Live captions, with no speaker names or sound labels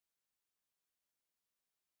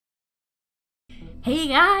Hey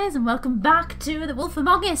guys, and welcome back to The Wolf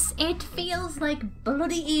Among Us. It feels like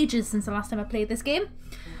bloody ages since the last time I played this game.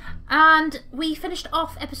 And we finished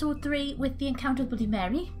off episode 3 with the encounter with Bloody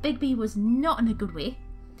Mary. Bigby was not in a good way.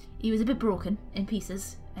 He was a bit broken in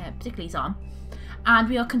pieces, particularly his arm. And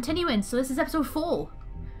we are continuing, so this is episode 4.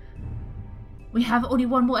 We have only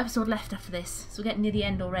one more episode left after this, so we're getting near the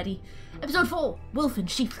end already. Episode 4, Wolf in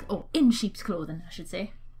sheep's clothing, I should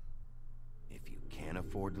say. Can't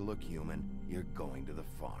afford to look human, you're going to the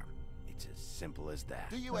farm. It's as simple as that.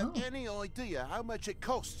 Do you have any idea how much it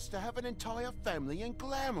costs to have an entire family in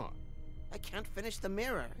Glamour? I can't finish the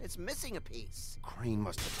mirror. It's missing a piece. Crane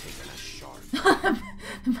must have taken a sharp.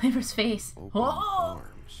 The mirror's face. Open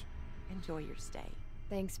arms. Enjoy your stay.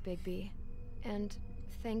 Thanks, Bigby. And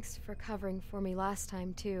thanks for covering for me last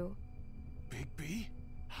time, too. Bigby?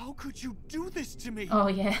 How could you do this to me? Oh,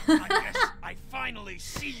 yeah. I guess I finally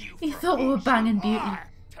see you. He thought we were banging beauty.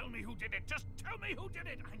 Tell me who did it. Just tell me who did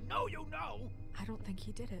it. I know you know. I don't think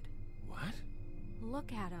he did it. What?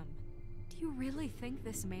 Look at him. Do you really think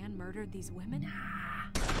this man murdered these women?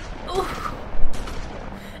 Oof.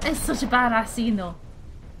 It's such a badass scene, though.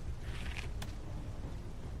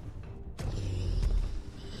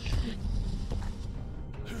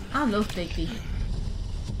 I love Bigby.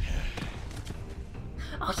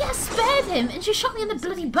 Oh yeah, I spared him, and she shot me in the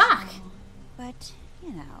bloody back. But,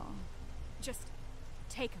 you know. Just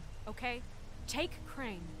take him, okay? Take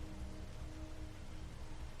Crane.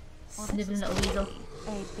 Sniveling little weasel.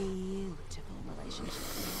 A beautiful relationship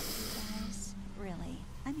you guys. Really,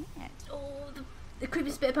 I mean it. Oh, the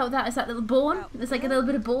creepiest bit about that is that little bone. There's like a little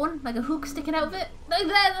bit of bone, like a hook sticking out of it. Like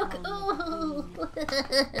there, look. Oh.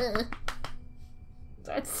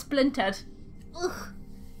 It's splintered. Ugh.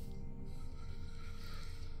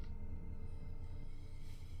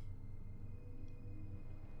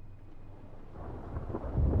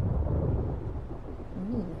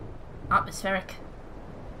 Ooh, atmospheric.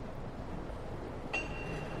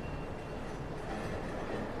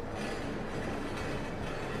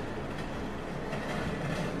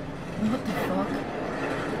 What the fuck?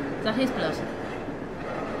 Is that his blood?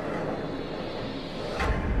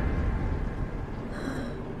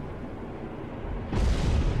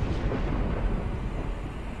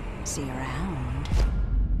 See you around.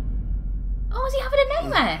 Oh, is he having a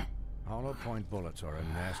nightmare? Hollow point bullets are a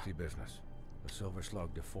nasty business. The silver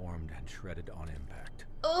slug deformed and shredded on impact.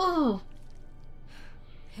 Oh!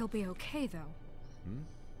 He'll be okay, though. Hmm?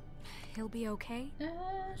 He'll be okay?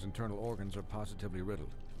 His internal organs are positively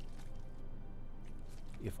riddled.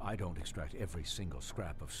 If I don't extract every single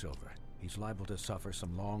scrap of silver, he's liable to suffer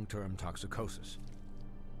some long-term toxicosis.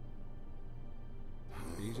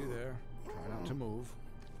 Easy there. Try not to move.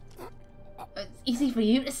 It's easy for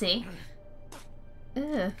you to see.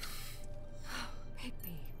 Ugh.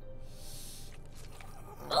 Bigby.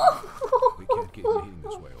 We can't keep bleeding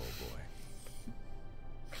this way, old boy.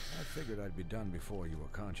 I figured I'd be done before you were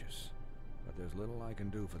conscious, but there's little I can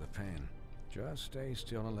do for the pain. Just stay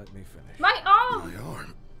still and let me finish. My arm! My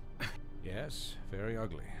arm. Yes, very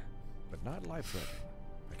ugly, but not life-threatening.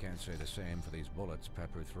 I can't say the same for these bullets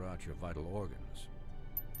peppered throughout your vital organs.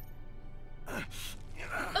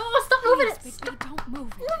 Oh, stop moving it! Bigby, Stop don't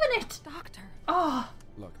move it. moving it! Doctor. Oh.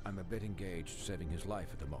 Look, I'm a bit engaged saving his life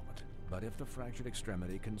at the moment, but if the fractured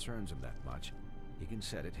extremity concerns him that much, he can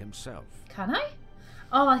set it himself. Can I?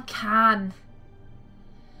 Oh, I can.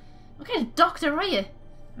 What kind of doctor are you?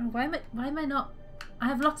 Why am I not? I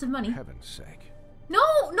have lots of money. For heaven's sake. No,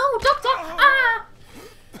 doctor! Ah!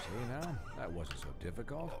 See now? That wasn't so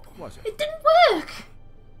difficult, was it? It didn't work!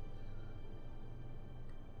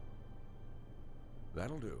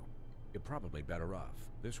 That'll do. You're probably better off.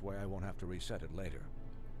 This way I won't have to reset it later.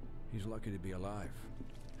 He's lucky to be alive.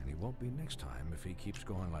 And he won't be next time if he keeps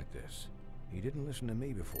going like this. He didn't listen to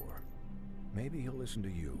me before. Maybe he'll listen to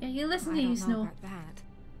you. Yeah, you listen to I you, don't know Snow. about that.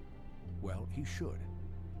 Well, he should.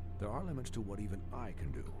 There are limits to what even I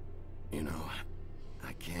can do. You know,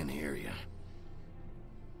 I can't hear you.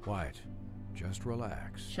 Quiet. Just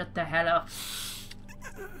relax. Shut the hell up.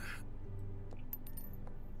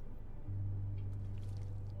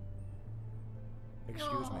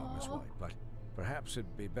 Excuse me, Miss White, but perhaps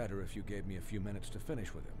it'd be better if you gave me a few minutes to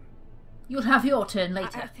finish with him. You'll have your turn I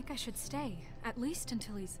later. think I should stay, at least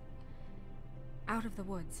until he's out of the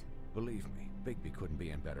woods. Believe me, Bigby couldn't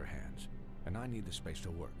be in better hands, and I need the space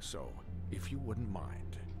to work, so if you wouldn't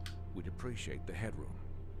mind, we'd appreciate the headroom.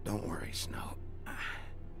 Don't worry, Snow.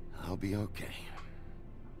 I'll be okay.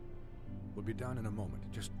 We'll be done in a moment.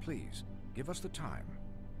 Just please, give us the time.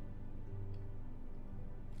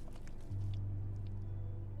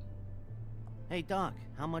 Hey, Doc,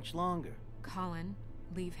 how much longer? Colin,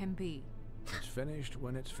 leave him be. It's finished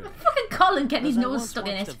when it's finished. Fucking Colin getting his nose stuck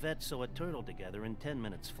in I it. watched a vet sew a turtle together in 10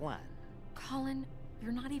 minutes flat. Colin,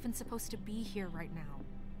 you're not even supposed to be here right now.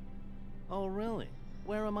 Oh, really?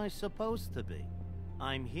 Where am I supposed to be?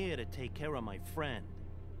 I'm here to take care of my friend.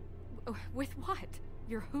 With what?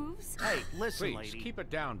 Your hooves? Hey, listen, Please, lady. keep it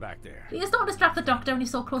down back there. Please don't distract the doctor when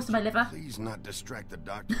he's so close to my liver. Please not distract the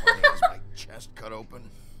doctor while he has my chest cut open.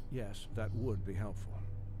 Yes, that would be helpful.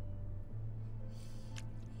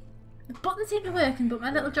 The button seemed to be working, but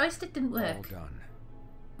my little joystick didn't All work. done.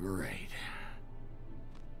 Great.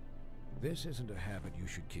 This isn't a habit you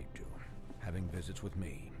should keep to. Having visits with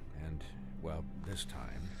me, and, well, this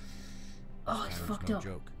time... Oh, it's fucked no up.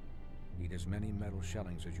 joke. Eat as many metal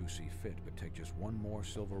shellings as you see fit, but take just one more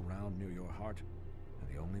silver round near your heart, and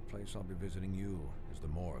the only place I'll be visiting you is the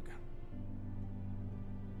morgue.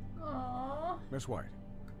 Aww. Miss White.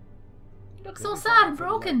 You look he'll so be sad and fine for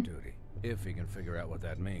broken. light duty, if he can figure out what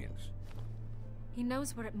that means. He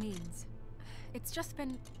knows what it means. It's just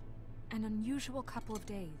been an unusual couple of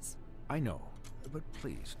days. I know, but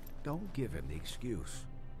please, don't give him the excuse.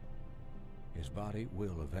 His body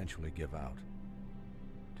will eventually give out.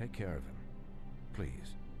 Take care of him,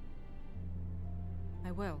 please.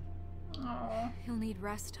 I will. Aww. He'll need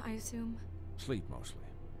rest, I assume. Sleep mostly.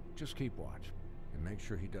 Just keep watch, and make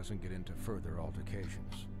sure he doesn't get into further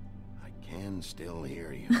altercations. I can still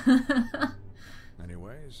hear you.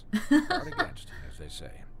 Anyways, guard against, as they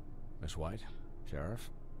say. Miss White, Sheriff,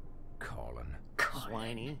 Colin.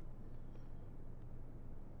 Swiney.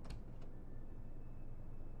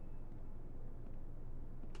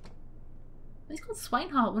 He's called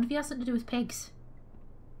Swineheart. What if he has something to do with pigs?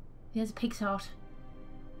 He has a pig's heart.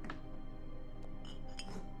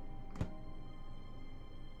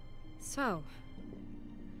 So,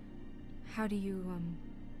 how do you,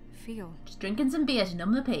 feel? Just drinking some beer to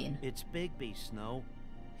numb the pain. It's Bigby, Snow.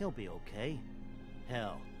 He'll be okay.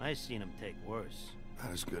 Hell, I seen him take worse.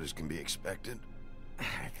 Not as good as can be expected,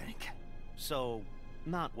 I think. So,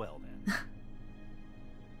 not well then.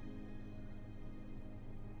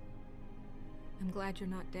 I'm glad you're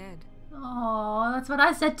not dead. Oh, that's what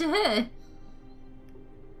I said to her.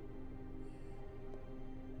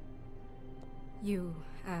 You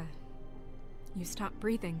stopped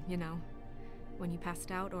breathing, you know, when you passed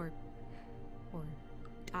out or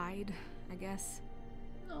died, I guess.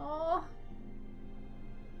 Oh.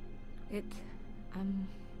 It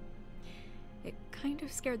kind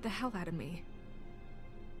of scared the hell out of me.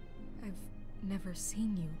 I've never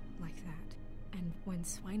seen you like that. And when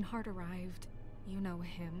Swineheart arrived, you know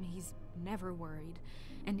him, he's never worried.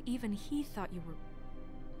 And even he thought you were...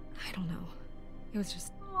 I don't know. It was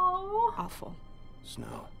just awful.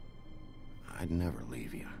 Snow, I'd never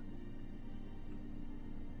leave you.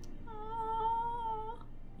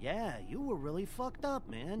 Yeah, you were really fucked up,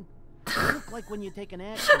 man. You look like when you take an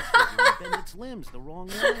action figure and bend its limbs the wrong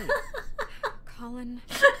way. Colin...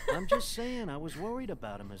 I'm just saying, I was worried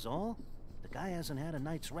about him is all. The guy hasn't had a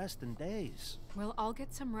night's rest in days. Well, I'll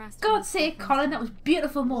get some rest. God's sake, Colin, that was a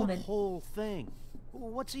beautiful moment. The whole thing.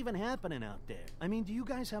 What's even happening out there? I mean, do you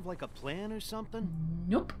guys have like a plan or something?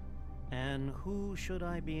 Nope. And who should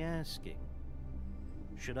I be asking?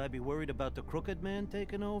 Should I be worried about the Crooked Man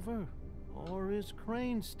taking over? Or is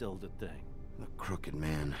Crane still the thing? The Crooked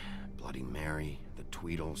Man, Bloody Mary, the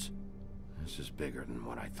Tweedles. This is bigger than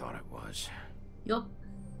what I thought it was. Yup.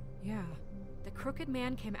 Yeah. The Crooked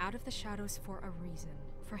Man came out of the shadows for a reason.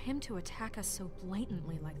 For him to attack us so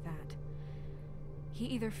blatantly like that. He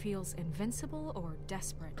either feels invincible or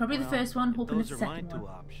desperate. Probably the first one, hoping it's the Those are my second two one.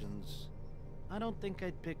 options. I don't think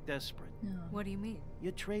I'd pick desperate. No. What do you mean?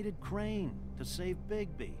 You traded Crane to save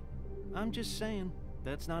Bigby. I'm just saying,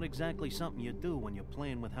 that's not exactly something you do when you're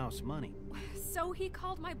playing with house money. So he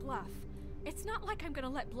called my bluff. It's not like I'm gonna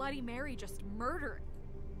let Bloody Mary just murder.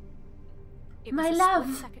 It was My a love.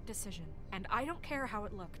 split-second decision, and I don't care how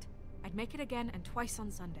it looked. I'd make it again and twice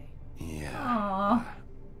on Sunday. Yeah. Aww.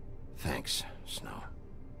 Thanks, Snow,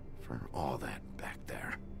 for all that back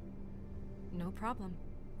there. No problem.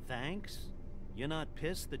 Thanks? You're not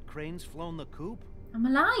pissed that Crane's flown the coop? I'm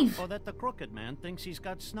alive. Or that the Crooked Man thinks he's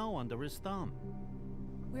got Snow under his thumb?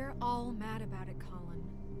 We're all mad about it, Colin.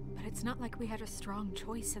 But it's not like we had a strong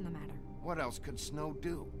choice in the matter. What else could Snow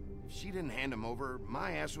do? If she didn't hand him over,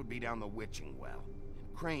 my ass would be down the witching well.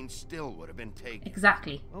 Crane still would have been taken.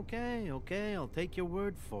 Exactly. Okay, I'll take your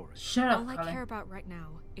word for it. Shut up, All I Colin. care about right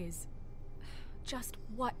now is just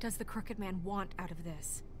what does the Crooked Man want out of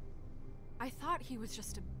this? I thought he was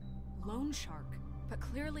just a loan shark, but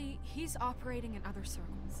clearly he's operating in other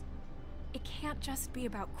circles. It can't just be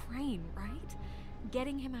about Crane, right?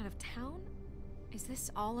 Getting him out of town? Is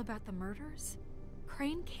this all about the murders?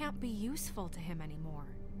 Crane can't be useful to him anymore.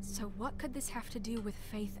 So what could this have to do with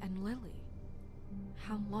Faith and Lily?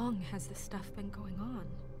 How long has this stuff been going on?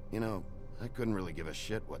 You know, I couldn't really give a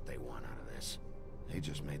shit what they want out of this. They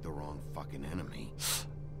just made the wrong fucking enemy.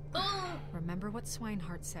 Remember what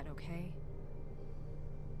Swinehart said, okay?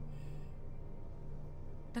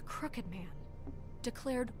 The Crooked Man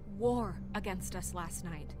declared war against us last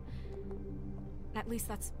night. At least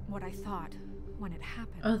that's what I thought when it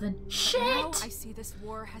happened. Oh, then shit! But now I see this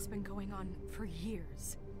war has been going on for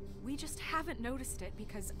years. We just haven't noticed it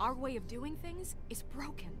because our way of doing things is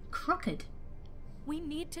broken. Crooked. We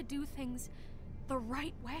need to do things the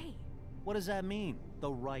right way. What does that mean,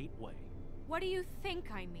 the right way? What do you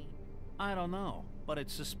think I mean? I don't know, but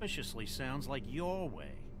it suspiciously sounds like your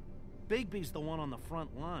way. Bigby's the one on the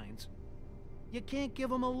front lines. You can't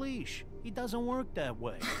give him a leash. He doesn't work that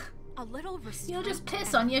way. A little restraint You'll just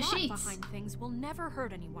piss and on your thought sheets. behind things will never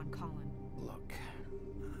hurt anyone, Colin. Look,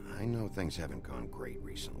 I know things haven't gone great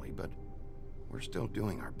recently, but we're still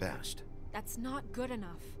doing our best. That's not good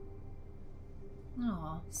enough.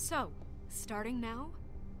 Aw. So, starting now,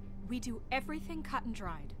 we do everything cut and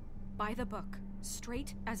dried. By the book.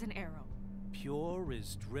 Straight as an arrow. Pure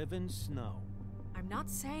as driven snow. I'm not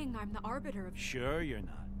saying I'm the arbiter of... Sure you're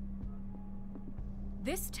not.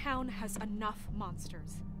 This town has enough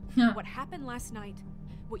monsters. What happened last night,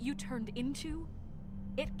 what you turned into,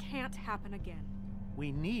 it can't happen again.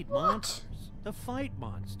 We need monsters to fight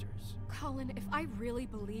monsters. Colin, if I really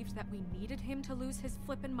believed that we needed him to lose his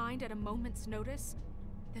flippin' mind at a moment's notice,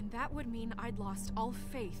 then that would mean I'd lost all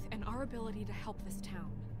faith in our ability to help this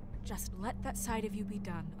town. Just let that side of you be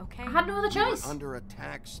done, okay? I had no other choice. Under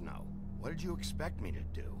attack, Snow. What did you expect me to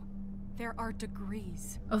do? There are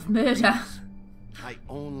degrees. Of murder. I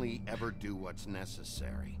only ever do what's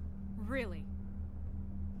necessary. Really?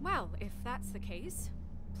 Well, if that's the case,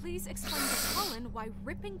 please explain to Colin why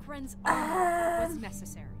ripping Gren's armor was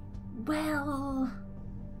necessary. Well...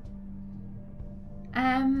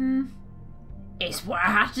 It's what I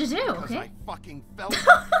had to do, Because okay? I fucking felt it,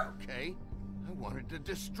 okay? I wanted to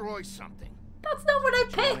destroy something. That's not what I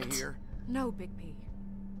You wanna picked! hear? No, Bigby.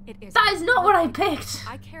 It isn't. That is not what I picked!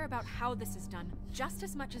 I care about how this is done just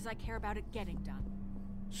as much as I care about it getting done.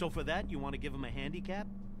 So for that, you want to give him a handicap?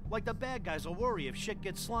 Like the bad guys will worry if shit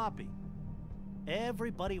gets sloppy.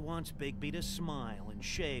 Everybody wants Bigby to smile and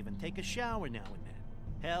shave and take a shower now and then.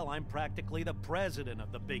 Hell, I'm practically the president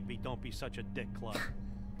of the Bigby Don't Be Such a Dick Club.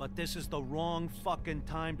 But this is the wrong fucking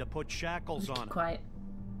time to put shackles on him. Quiet.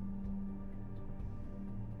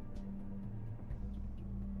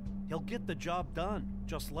 He'll get the job done.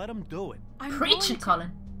 Just let him do it. Preach it,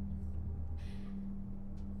 Colin.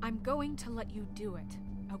 I'm going to let you do it,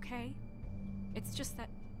 okay? It's just that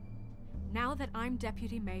now that I'm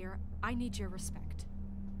deputy mayor, I need your respect.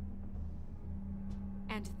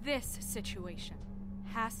 And this situation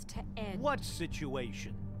has to end. What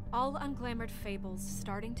situation? All unglamored fables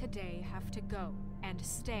starting today have to go and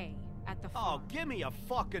stay at the farm. Oh, give me a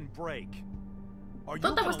fucking break. Are you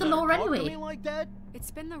Thought that was the gonna law let him talk to anyway. me like that?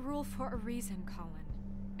 It's been the rule for a reason, Colin.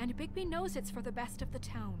 And Bigby knows it's for the best of the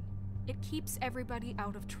town. It keeps everybody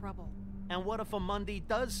out of trouble. And what if a Monday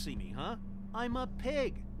does see me, huh? I'm a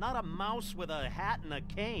pig, not a mouse with a hat and a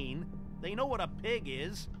cane. They know what a pig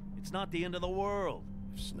is. It's not the end of the world.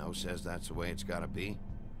 If Snow says that's the way it's gotta be,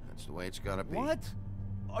 that's the way it's gotta be. What?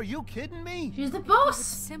 Are you kidding me? She's the Would boss!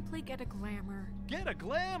 simply get a glamour. Get a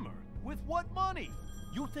glamour? With what money?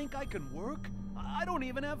 You think I can work? I don't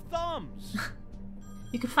even have thumbs.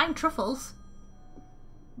 You could find truffles.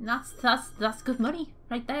 That's good money,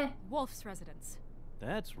 right there. Wolf's residence.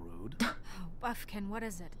 That's rude. Oh, Buffkin, what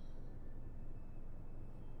is it?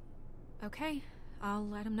 Okay, I'll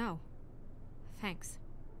let him know. Thanks.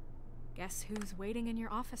 Guess who's waiting in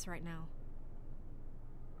your office right now?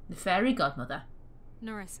 The fairy godmother.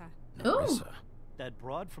 Narissa. Ooh. That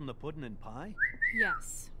broad from the puddin' and pie?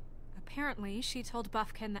 Yes. Apparently, she told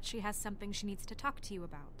Buffkin that she has something she needs to talk to you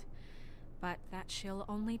about. But that she'll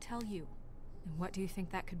only tell you. And what do you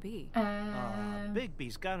think that could be?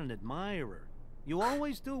 Bigby's got an admirer. You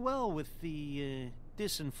always do well with the,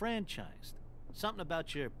 disenfranchised. Something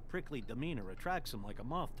about your prickly demeanor attracts him like a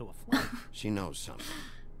moth to a flame. She knows something.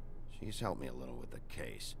 She's helped me a little with the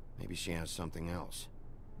case. Maybe she has something else.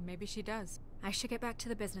 Maybe she does. I should get back to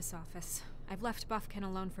the business office. I've left Buffkin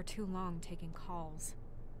alone for too long taking calls.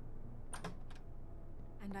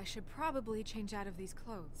 And I should probably change out of these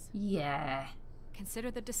clothes. Yeah.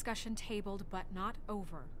 Consider the discussion tabled, but not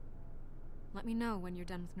over. Let me know when you're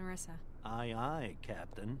done with Narissa. Aye, aye,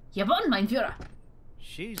 Captain. Ja, bon, mein Führer.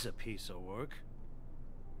 She's a piece of work.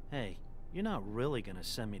 Hey, you're not really gonna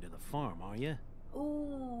send me to the farm, are you?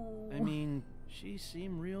 Ooh. I mean, She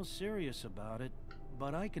seemed real serious about it,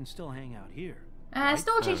 but I can still hang out here.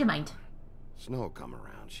 Snow will change your mind. Snow will come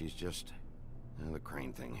around. She's just... the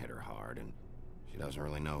Crane thing hit her hard, and she doesn't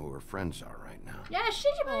really know who her friends are right now. Yeah,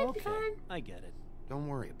 change your mind, Okay, fine. I get it. Don't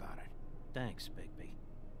worry about it. Thanks, Bigby.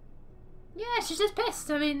 Yeah, she's just pissed.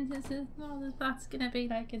 I mean, that's gonna be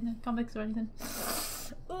like in the comics or anything.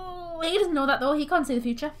 Oh, he doesn't know that though. He can't see the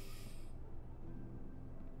future.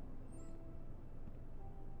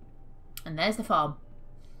 And there's the farm.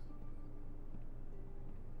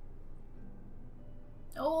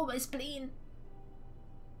 Oh, my spleen.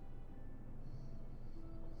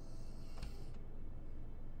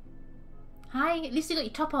 Hi, at least you got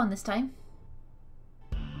your top on this time.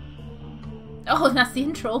 Oh, and that's the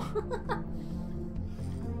intro.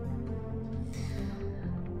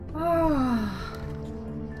 Oh.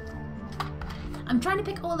 I'm trying to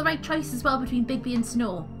pick all the right choices as well between Bigby and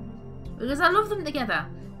Snow. Because I love them together.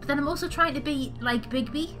 But then I'm also trying to be like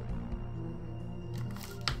Bigby.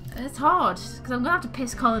 And it's hard. Because I'm going to have to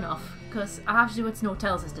piss Colin off. Because I have to do what Snow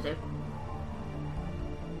tells us to do.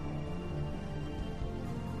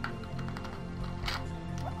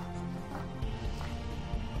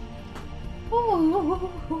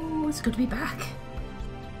 Oh, it's good to be back.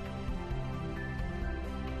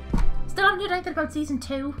 Still haven't heard anything about season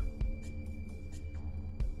 2.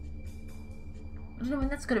 I don't know when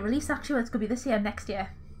that's going to release actually. It's going to be this year, next year.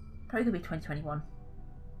 Probably going to be 2021.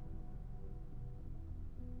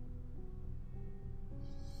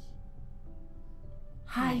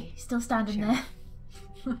 Hi, still standing there.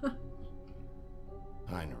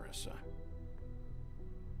 Hi, Nerissa.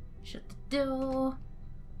 Shut the door.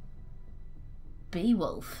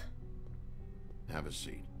 Beowulf. Have a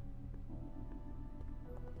seat.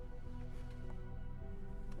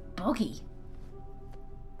 Boggy.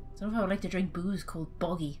 I don't know if I would like to drink booze called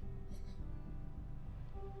Boggy.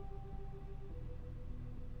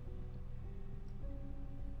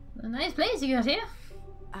 A nice place you got here.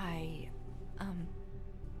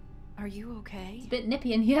 Are you okay? It's a bit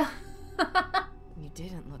nippy in here. You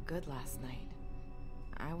didn't look good last night.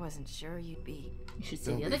 I wasn't sure you'd be... You should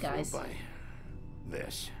see the other guys. By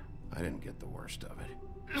this. I didn't get the worst of it.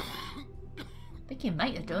 I think you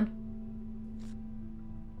might have done.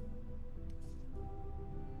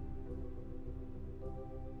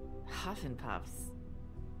 Huff and Puffs.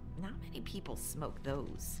 Not many people smoke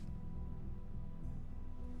those.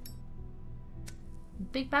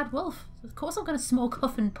 Big bad wolf. Of course I'm going to smoke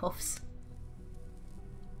Huff and Puffs.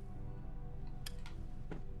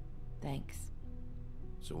 Thanks.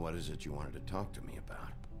 So what is it you wanted to talk to me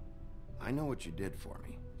about? I know what you did for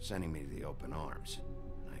me, sending me to the open arms.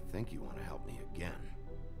 And I think you want to help me again.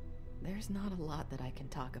 There's not a lot that I can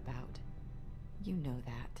talk about. You know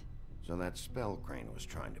that. So that spell Crane was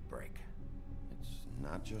trying to break. It's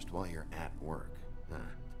not just while you're at work, huh?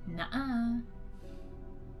 Nuh-uh.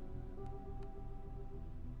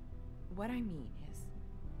 What I mean is,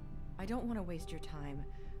 I don't want to waste your time,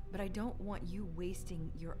 but I don't want you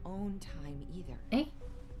wasting your own time either. Eh?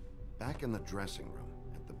 Back in the dressing room,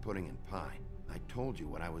 at the pudding and pie, I told you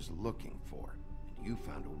what I was looking for, and you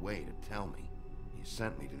found a way to tell me. You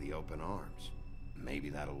sent me to the open arms. Maybe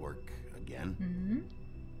that'll work again? Mm-hmm.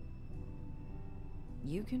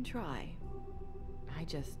 You can try. I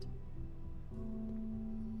just...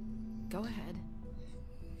 Go ahead.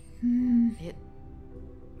 It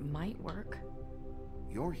might work.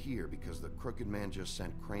 You're here because the crooked man just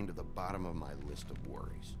sent Crane to the bottom of my list of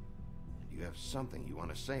worries. And you have something you want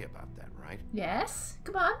to say about that, right? Yes?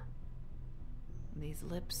 Come on. These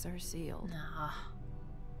lips are sealed. Nah.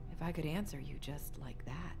 If I could answer you just like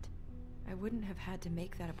that, I wouldn't have had to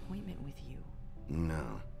make that appointment with you.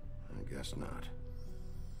 No, I guess not.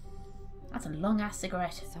 That's a long-ass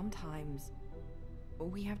cigarette. Sometimes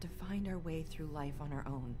we have to find our way through life on our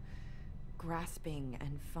own, grasping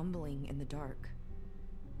and fumbling in the dark.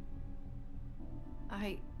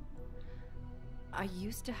 I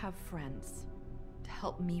used to have friends to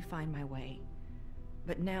help me find my way,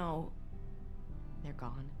 but now they're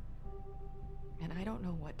gone, and I don't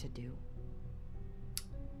know what to do.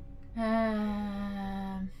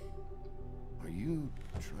 Are you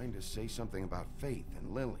trying to say something about Faith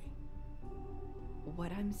and Lily?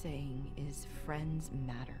 What I'm saying is friends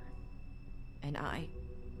matter, and I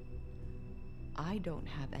don't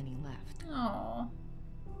have any left. Aww.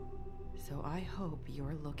 So I hope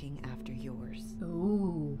you're looking after yours.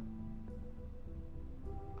 Ooh.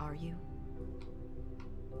 Are you?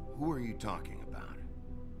 Who are you talking about?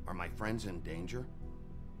 Are my friends in danger?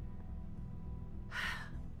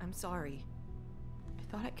 I'm sorry. I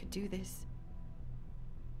thought I could do this.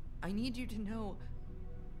 I need you to know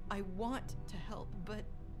I want to help, but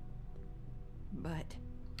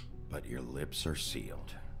But your lips are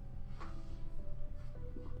sealed.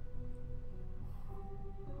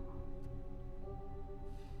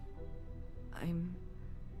 I'm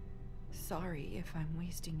sorry if I'm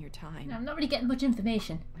wasting your time. I'm not really getting much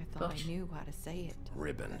information. I thought I knew how to say it.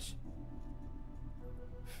 Ribbons.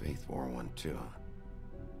 Faith 412.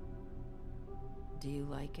 Do you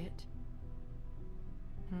like it?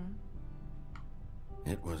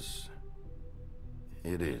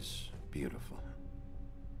 It is beautiful.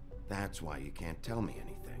 That's why you can't tell me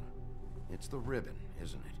anything. It's the ribbon,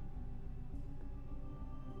 isn't it?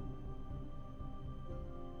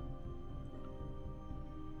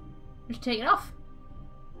 Just take it off.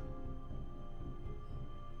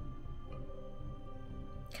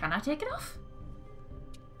 Can I take it off?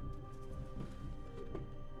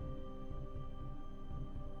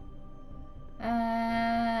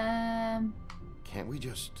 Can't we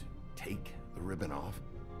just take the ribbon off?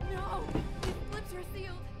 No! His lips are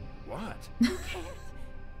sealed! What? You can't!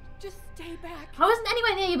 Just stay back! I wasn't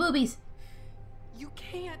anywhere near your boobies! You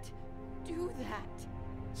can't do that!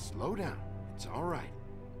 Slow down. It's all right.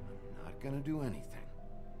 I'm not gonna do anything.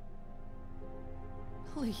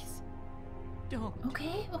 Please, don't.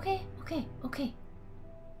 Okay.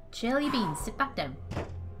 Chill your beans. Sit back down.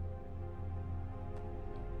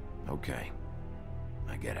 Okay.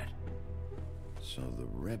 I get it. So the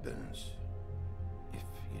ribbons, if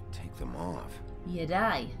you take them off... You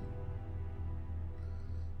die.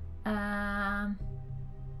 I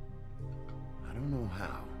don't know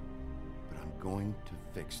how, but I'm going to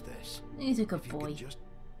fix this. He's a good if boy. You could just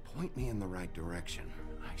point me in the right direction.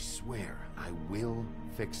 I swear, I will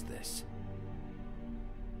fix this.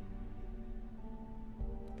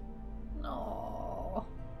 No.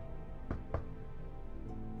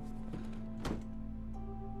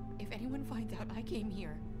 If anyone finds out I came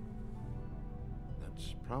here...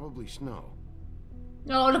 That's probably snow.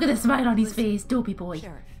 Oh, look at the smile on his face, dopey boy.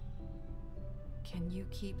 Sheriff, can you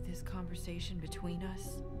keep this conversation between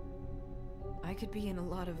us? I could be in a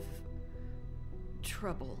lot of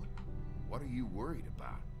trouble. What are you worried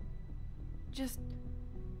about? Just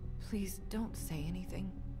please don't say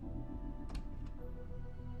anything.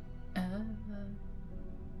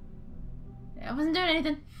 I wasn't doing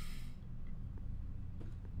anything.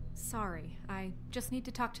 Sorry, I just need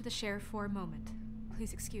to talk to the sheriff for a moment.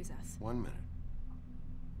 Please excuse us. 1 minute.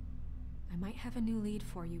 I might have a new lead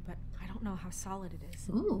for you, but I don't know how solid it is.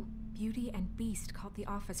 Ooh. Beauty and Beast called the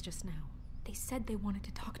office just now. They said they wanted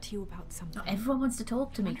to talk to you about something. Not everyone wants to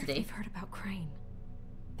talk to me Wonder if today. they've heard about Crane.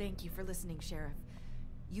 Thank you for listening, Sheriff.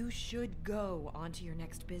 You should go on to your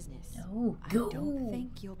next business. Oh, go. I don't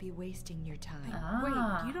think you'll be wasting your time.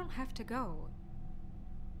 Wait, you don't have to go.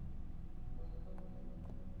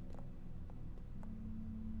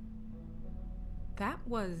 That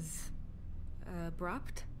was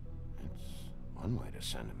abrupt. It's one way to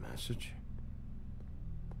send a message.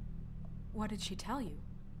 What did she tell you?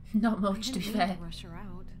 Not much, to be didn't mean fair. to rush her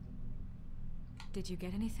out. Did you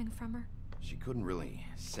get anything from her? She couldn't really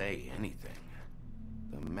say anything.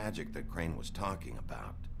 The magic that Crane was talking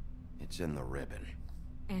about, it's in the ribbon.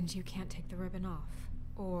 And you can't take the ribbon off,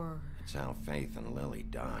 or... It's how Faith and Lily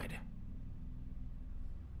died.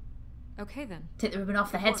 Okay then. Take the ribbon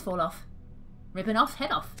off, the heads fall off. Ribbon off,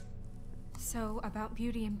 head off. So, about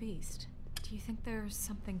Beauty and Beast, do you think there's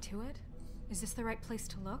something to it? Is this the right place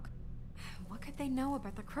to look? What could they know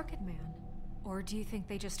about the Crooked Man? Or do you think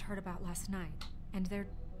they just heard about last night, and they're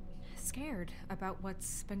scared about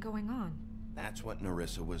what's been going on? That's what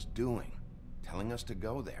Nerissa was doing, telling us to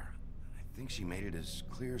go there. I think she made it as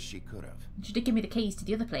clear as she could have. She did give me the keys to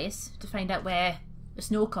the other place to find out where a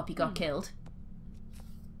snow copy got killed.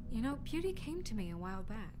 You know, Beauty came to me a while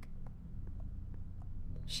back.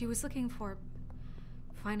 She was looking for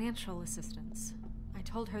financial assistance. I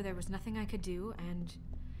told her there was nothing I could do, and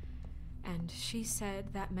she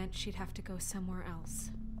said that meant she'd have to go somewhere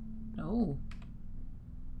else. Oh.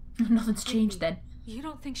 Nothing's changed then. You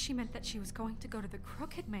don't think she meant that she was going to go to the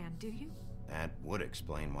Crooked Man, do you? That would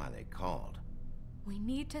explain why they called. We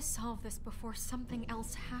need to solve this before something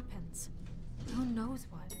else happens. Who knows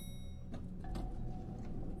what?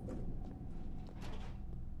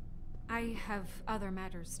 I have other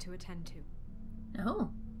matters to attend to.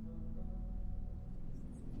 Oh.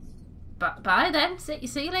 Bye then. See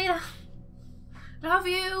you later. Love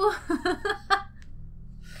you.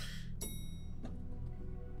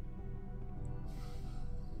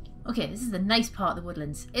 Okay, this is the nice part of the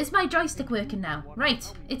woodlands. Is my joystick working now? Right,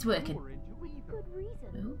 it's working. Good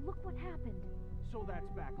reason. Look what happened. So that's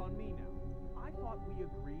back on me now. I thought we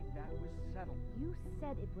agreed that was settled. You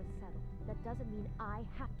said it was settled. That doesn't mean I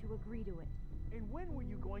have to agree to it. And when were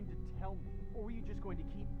you going to tell me? Or were you just going to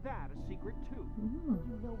keep that a secret too? Ooh.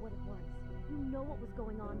 You know what it was. You know what was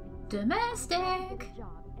going on. Domestic. You did a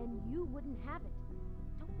job, and you wouldn't have it.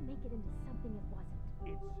 Don't make it into something it wasn't.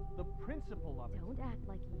 It's the principle of it. Don't act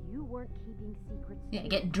like you weren't keeping secrets. Yeah,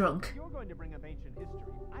 get drunk. You're going to bring up ancient history.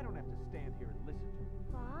 I don't have to stand here and listen to it.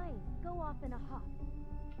 Fine. Go off in a huff.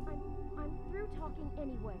 I'm through talking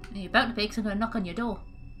anyway. You're about to be, because I'm going to knock on your door.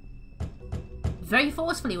 Very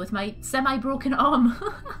forcefully with my semi-broken arm.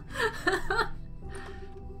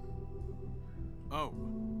 Oh.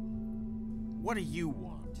 What do you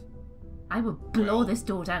want? I will blow this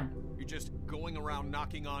door down. You're just going around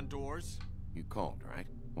knocking on doors? You called, right?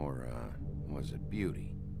 Or, was it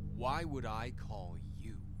Beauty? Why would I call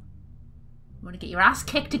you? Want to get your ass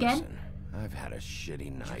kicked again? Listen, I've had a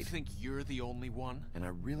shitty night. You think you're the only one? And I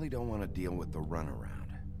really don't want to deal with the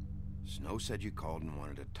runaround. Snow said you called and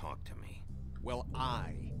wanted to talk to me. Well,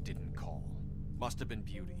 I didn't call. Must have been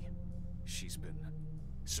Beauty. She's been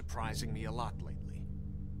surprising me a lot lately.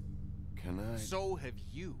 Can I? So have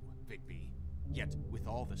you, Bigby. Yet, with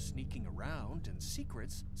all the sneaking around and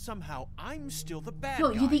secrets, somehow I'm still the bad guy.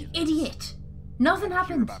 No, you're the idiot. Nothing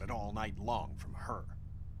happened. Hear about it all night long from her.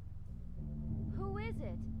 Who is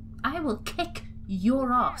it? I will kick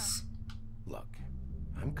your ass. Look,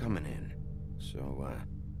 I'm coming in. So,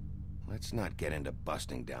 let's not get into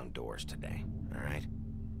busting down doors today, all right?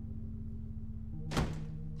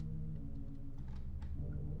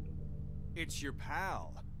 It's your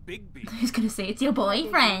pal, Bigby. I was gonna say it's your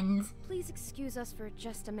boyfriend. Please excuse us for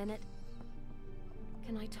just a minute.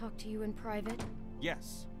 Can I talk to you in private?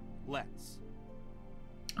 Yes, let's.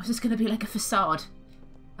 Is this gonna be like a facade?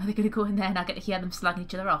 Are they gonna go in there and I get to hear them slagging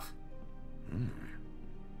each other off? I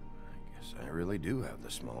guess I really do have the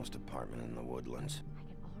smallest apartment in the woodlands.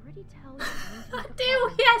 I can already tell you. I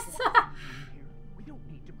do, yes!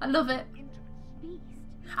 I love it. Beast.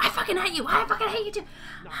 I fucking hate you! I fucking hate you too!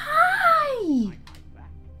 Hi!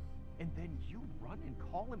 And then you run and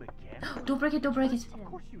call him again? Don't break it, don't break it. Of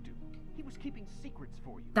course you do. He was keeping secrets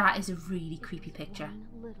for you. That is a really creepy picture.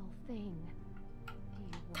 One little thing.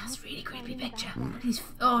 That's a really creepy picture. He's,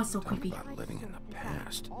 oh, it's so creepy. Talk about living in the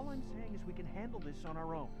past. All I'm saying is we can handle this on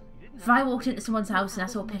our own. If I walked into someone's house and I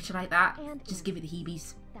saw a picture like that, just give me the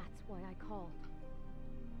heebies. That's why I called.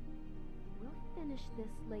 We'll finish this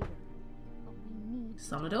later. But we need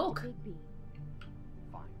Solid oak.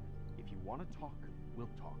 Fine. If you want to talk, we'll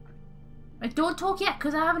talk. Right, don't talk yet,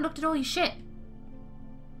 because I haven't looked at all your shit.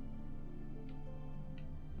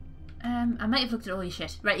 I might have looked at all your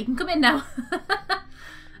shit. Right, you can come in now.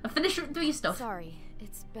 I've finished rooting through your stuff. Sorry,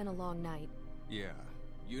 it's been a long night. Yeah,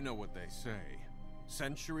 you know what they say.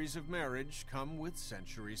 Centuries of marriage come with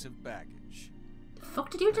centuries of baggage. The fuck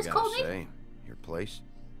did you just call me? Say, your place,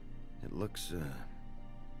 it looks,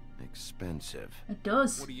 expensive. It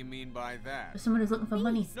does. What do you mean by that? For someone who's looking for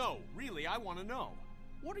money. No, really, I want to know.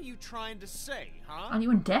 What are you trying to say, huh? Are you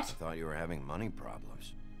in debt? I thought you were having money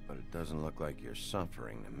problems, but it doesn't look like you're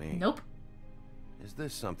suffering to me. Nope. Is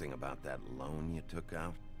this something about that loan you took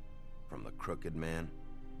out? From the crooked man?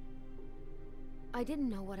 I didn't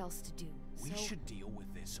know what else to do, We should deal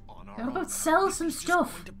with this on our How own. about sell some It's just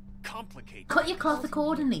stuff? going to complicate Cut your things. cloth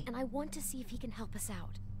accordingly. And I want to see if he can help us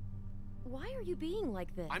out. Why are you being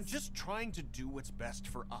like this? I'm just trying to do what's best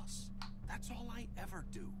for us. That's all I ever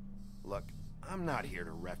do. Look, I'm not here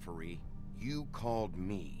to referee. You called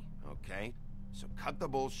me, okay? So cut the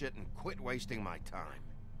bullshit and quit wasting my time.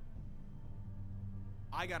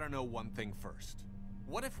 I gotta know one thing first.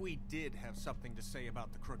 What if we did have something to say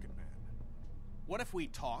about the Crooked Man? What if we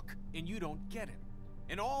talk and you don't get it?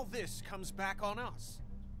 And all this comes back on us?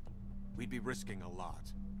 We'd be risking a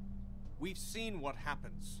lot. We've seen what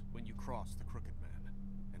happens when you cross the Crooked Man.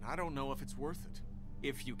 And I don't know if it's worth it.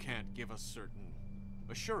 If you can't give us certain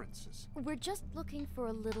assurances. We're just looking for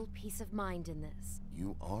a little peace of mind in this.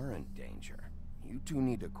 You are in danger. You two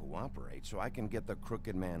need to cooperate so I can get the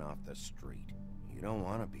Crooked Man off the street. You don't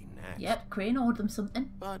want to be next. Yep, Crane ordered them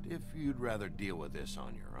something. But if you'd rather deal with this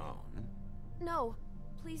on your own... No,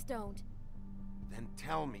 please don't. Then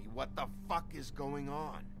tell me what the fuck is going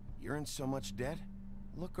on. You're in so much debt?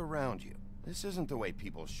 Look around you. This isn't the way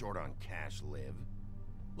people short on cash live.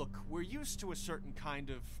 Look, we're used to a certain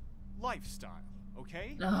kind of lifestyle,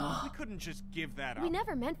 okay? Ugh. We couldn't just give that up. We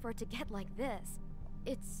never meant for it to get like this.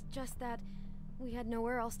 It's just that we had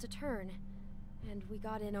nowhere else to turn, and we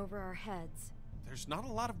got in over our heads. There's not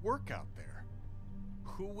a lot of work out there.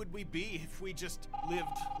 Who would we be if we just lived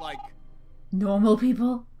like... normal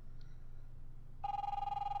people?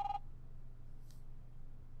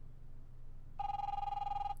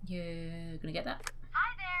 You're gonna get that?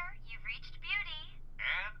 Hi there, you've reached Beauty.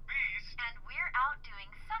 And Beast. And we're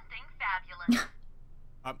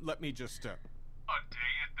Colin. Let me just, A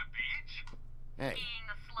day at the beach? Hey, Being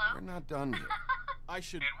a slope? we're not done yet. I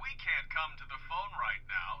should... And we can't come to the phone right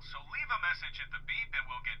now, so leave a message at the beep and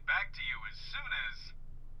we'll get back to you as soon as...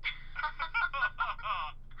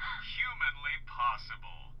 humanly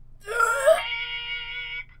possible.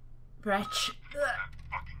 Beep! Wretch. That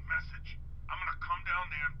fucking message. I'm gonna come down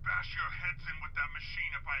there and bash your heads in with that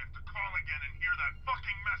machine if I have to call again and hear that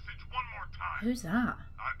fucking message one more time. Who's that?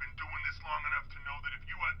 I've been doing this long enough to know that if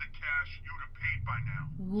you had the cash, you'd have paid by now.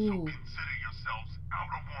 Ooh. So consider yourselves out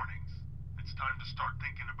of warnings. It's time to start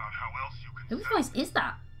thinking about how else you can... Whose voice is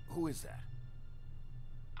that? Who is that?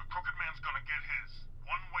 The Crooked Man's gonna get his,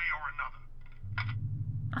 one way or another.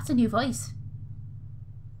 That's a new voice.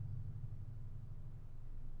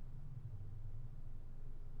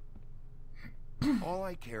 All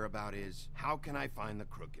I care about is, how can I find the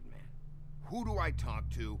Crooked Man? Who do I talk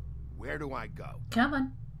to? Where do I go? Come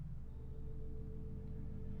on.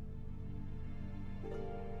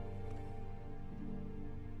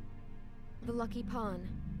 The Lucky Pawn.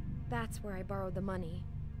 That's where I borrowed the money.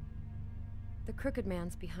 The Crooked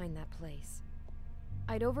Man's behind that place.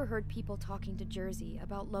 I'd overheard people talking to Jersey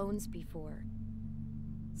about loans before.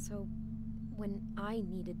 So, when I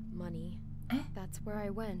needed money, that's where I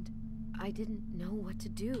went. I didn't know what to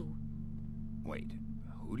do. Wait,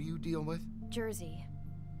 who do you deal with? Jersey.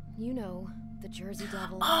 You know, the Jersey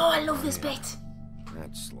Devil. Oh, I love this bit.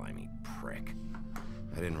 That slimy prick.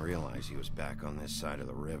 I didn't realize he was back on this side of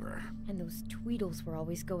the river. And those Tweedles were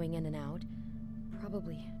always going in and out.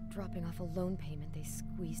 Probably dropping off a loan payment they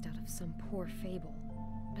squeezed out of some poor Fable.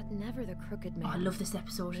 But never the Crooked Man. Oh, I love this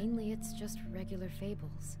episode. Mainly it's just regular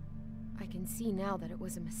Fables. I can see now that it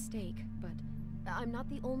was a mistake, but I'm not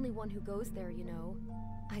the only one who goes there, you know.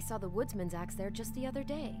 I saw the Woodsman's axe there just the other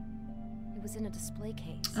day. It was in a display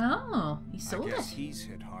case. Oh, he sold it. I guess he's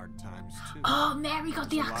hit hard times too. Oh, Mary got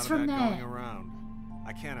the There's a axe lot of from that there. going around.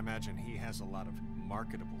 I can't imagine he has a lot of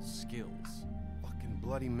marketable skills. Fucking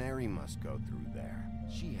Bloody Mary must go through there.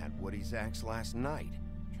 She had Woody's axe last night,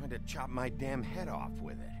 trying to chop my damn head off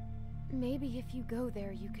with it. Maybe if you go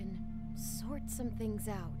there, you can sort some things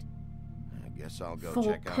out. I guess I'll go For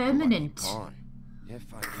check permanent. out the Lucky Pawn.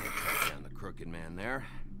 If I can't track down the Crooked Man there,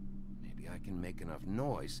 maybe I can make enough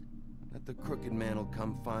noise that the Crooked Man will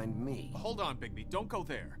come find me. Hold on, Bigby. Don't go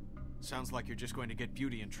there. Sounds like you're just going to get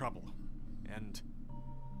Beauty in trouble. And...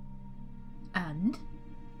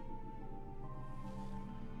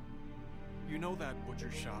 You know that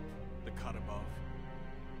butcher shop, the cut above?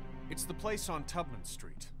 It's the place on Tubman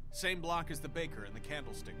Street. Same block as the baker and the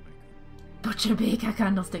candlestick maker. Butcher, baker,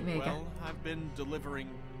 candlestick maker. Well, I've been delivering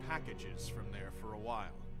packages from there for a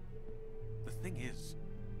while. The thing is,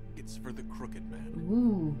 it's for the Crooked Man.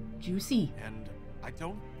 Ooh, juicy. And I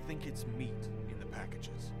don't think it's meat in the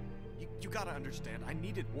packages. You gotta understand, I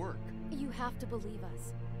needed work. You have to believe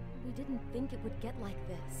us. We didn't think it would get like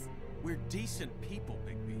this. We're decent people,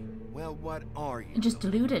 Bigby. Well, what are you? Just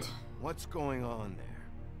deluded. What's going on there?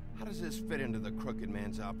 How does this fit into the Crooked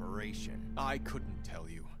Man's operation? I couldn't tell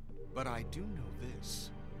you, but I do know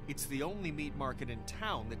this. It's the only meat market in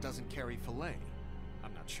town that doesn't carry filet.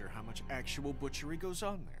 I'm not sure how much actual butchery goes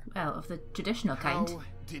on there. Well, of the traditional kind. How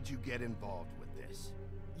did you get involved with this?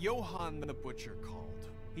 Johann the butcher called.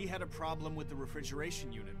 He had a problem with the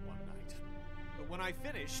refrigeration unit one night. But when I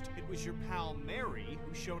finished, it was your pal Mary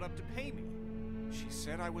who showed up to pay me. She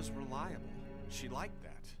said I was reliable. She liked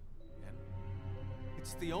that. And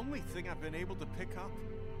it's the only thing I've been able to pick up,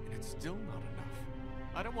 and it's still not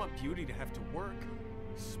enough. I don't want Beauty to have to work,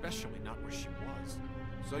 especially not where she was.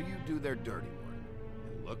 So you do their dirty work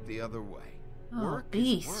and look the other way. Oh, work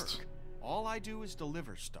beast. is work. All I do is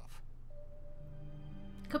deliver stuff.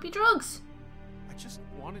 Could be drugs. I just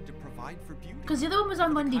wanted to provide for Beauty. Because the other one was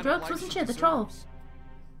on Monday Drugs, wasn't she? The troll.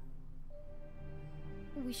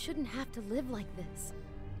 We shouldn't have to live like this.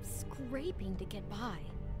 Scraping to get by.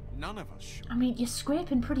 None of us should. I mean, you're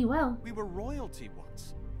scraping pretty well. We were royalty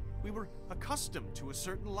once. We were accustomed to a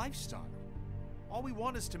certain lifestyle. All we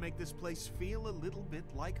want is to make this place feel a little bit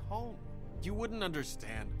like home. You wouldn't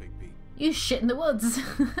understand, Bigby. You shit in the woods.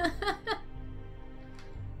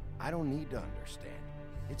 I don't need to understand.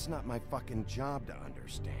 It's not my fucking job to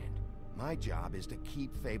understand. My job is to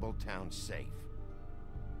keep Fabletown safe.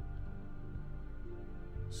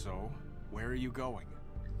 So, where are you going?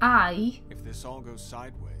 If this all goes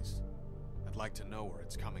sideways, I'd like to know where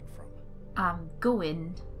it's coming from. I'm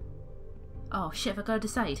going... Oh shit, have I got to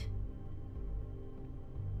decide?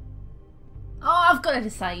 Oh, I've got to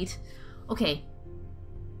decide. Okay.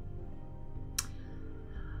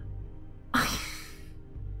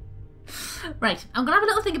 Right, I'm going to have a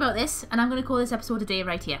little think about this, and I'm going to call this episode a day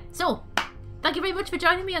right here. So, thank you very much for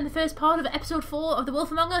joining me on the first part of episode 4 of The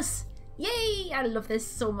Wolf Among Us. Yay! I love this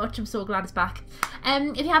so much. I'm so glad it's back.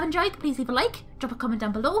 If you have enjoyed, please leave a like, drop a comment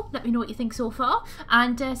down below, let me know what you think so far,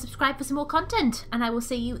 and subscribe for some more content. And I will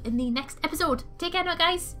see you in the next episode. Take care now,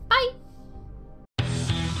 guys. Bye!